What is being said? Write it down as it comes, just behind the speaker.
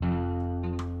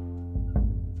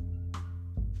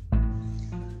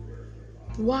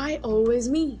Why always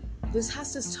me? This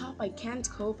has to stop. I can't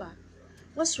cope up.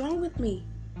 What's wrong with me?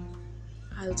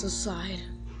 I also sighed.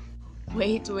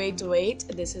 Wait.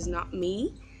 This is not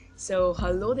me. So,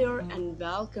 hello there and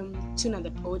welcome to another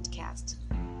podcast.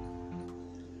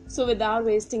 So, without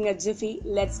wasting a jiffy,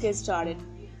 let's get started.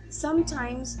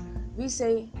 Sometimes we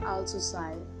say I'll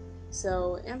suicide.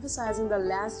 So, emphasizing the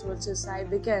last word suicide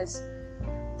because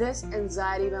this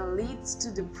anxiety then leads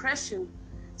to depression.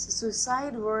 So,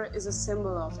 suicide word is a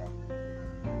symbol of it.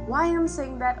 Why I'm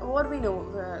saying that? What we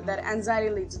know that anxiety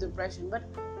leads to depression, but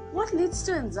what leads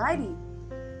to anxiety?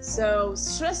 So,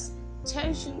 stress,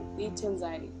 tension lead to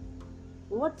anxiety.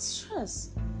 What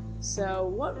stress? So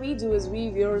what we do is we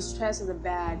wear stress as a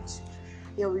badge.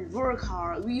 We work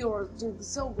hard. We are doing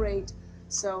so great.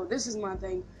 So this is my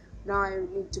thing. Now I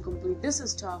need to complete. This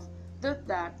is tough.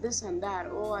 This and that,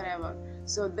 or whatever.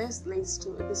 So this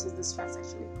is the stress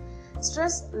actually.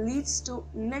 Stress leads to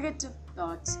negative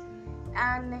thoughts,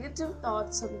 and negative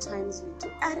thoughts sometimes lead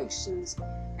to addictions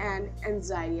and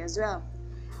anxiety as well.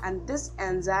 And this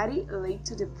anxiety lead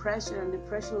to depression, and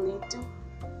depression lead to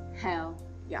hell.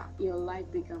 Your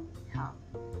life become hell.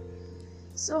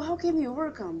 So how can we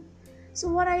overcome? So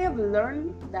what I have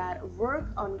learned that work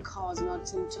on cause, not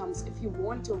symptoms. If you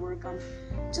want to overcome,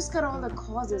 just cut all the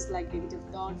causes like negative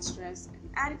thoughts, stress,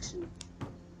 and addiction.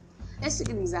 Let's take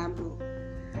an example.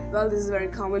 Well, this is very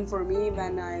common for me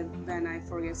when I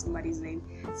forget somebody's name.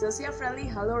 So say a friendly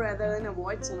hello rather than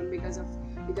avoid someone because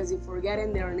you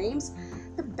forgetting their names.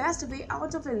 The best way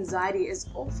out of anxiety is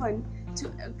often to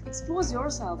expose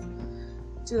yourself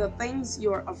to the things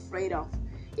you're afraid of.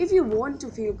 If you want to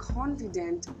feel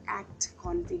confident, act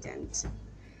confident.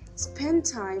 Spend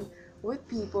time with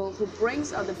people who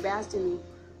brings out the best in you,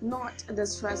 not the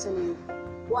stress in you.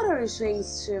 What are you saying,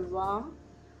 Shiva?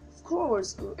 Of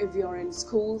course, if you're in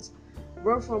schools,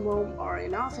 work from home, or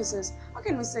in offices, how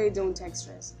can we say don't take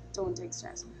stress? Don't take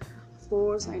stress. Of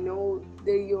course, I know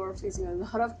that you're facing a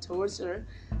lot of torture,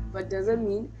 but doesn't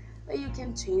mean that you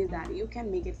can change that. You can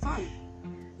make it fun.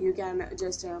 You can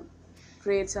just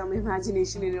create some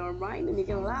imagination in your mind and you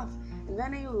can laugh. And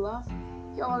when you laugh,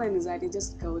 your anxiety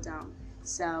just go down.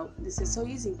 So this is so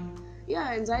easy.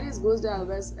 Anxiety goes down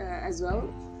as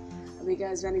well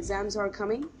because when exams are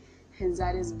coming,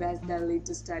 anxiety is best that lead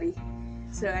to study.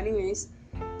 So anyways,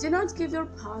 do not give your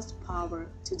past power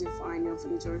to define your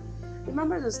future.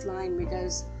 Remember this line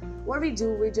because what we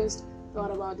do, we just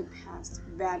thought about the past,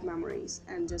 bad memories,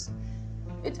 and just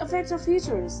it affects our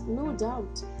futures, no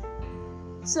doubt.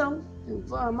 So,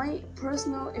 my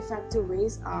personal effective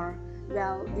ways are,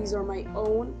 these are my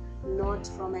own, not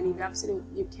from any website.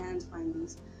 You can't find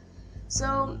these.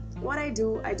 So, what I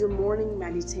do morning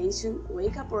meditation,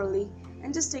 wake up early,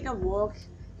 and just take a walk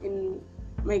in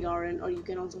my garden, or you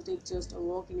can also take just a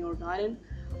walk in your garden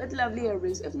with lovely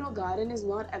herbs. If no garden is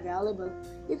not available,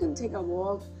 you can take a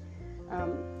walk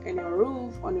on your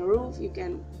roof. You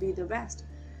can be the best.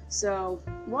 So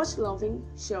watch laughing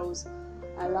shows.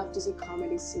 I love to see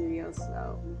comedy serials.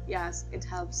 So yes, it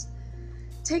helps.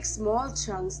 Take small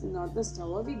chunks, not the stuff.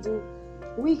 What we do,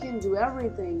 we can do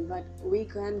everything, but we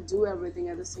can't do everything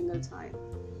at a single time.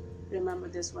 Remember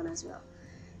this one as well.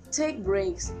 Take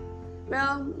breaks.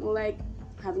 Like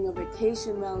having a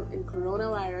vacation. In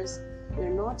coronavirus, we're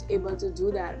not able to do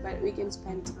that, but we can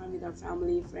spend time with our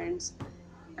family, friends,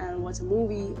 and watch a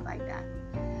movie like that.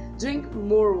 Drink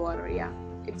more water.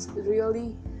 It's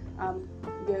really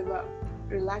give a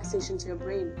relaxation to your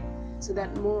brain so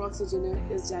that more oxygen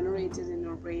is generated in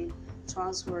your brain,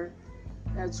 transfer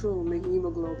through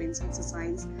hemoglobin. So it's a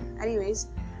science. Anyways,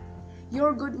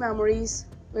 your good memories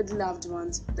with loved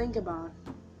ones. Think about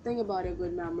your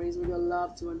good memories with your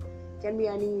loved one. Can be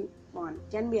anyone,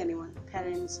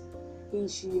 parents, he,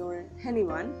 she, or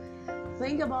anyone.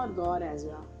 Think about God as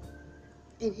well.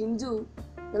 In Hindu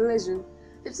religion,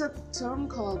 it's a term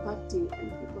called bhakti,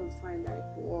 and people find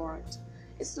that bored.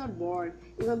 It's not bored.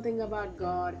 You can think about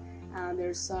God and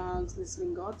their songs,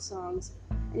 listening God's songs,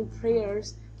 and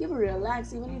prayers. You will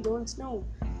relax even you don't know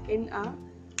in a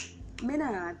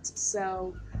minute.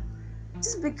 So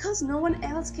just because no one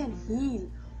else can heal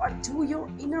or do your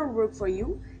inner work for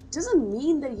you doesn't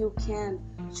mean that you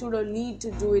should or need to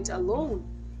do it alone.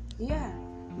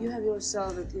 You have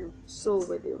yourself with you, soul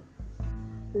with you.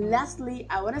 Lastly,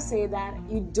 I want to say that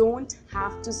you don't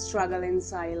have to struggle in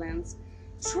silence.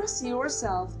 Trust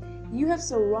yourself. You have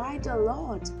survived a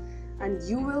lot and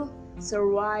you will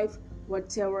survive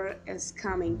whatever is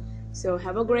coming. So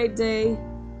have a great day.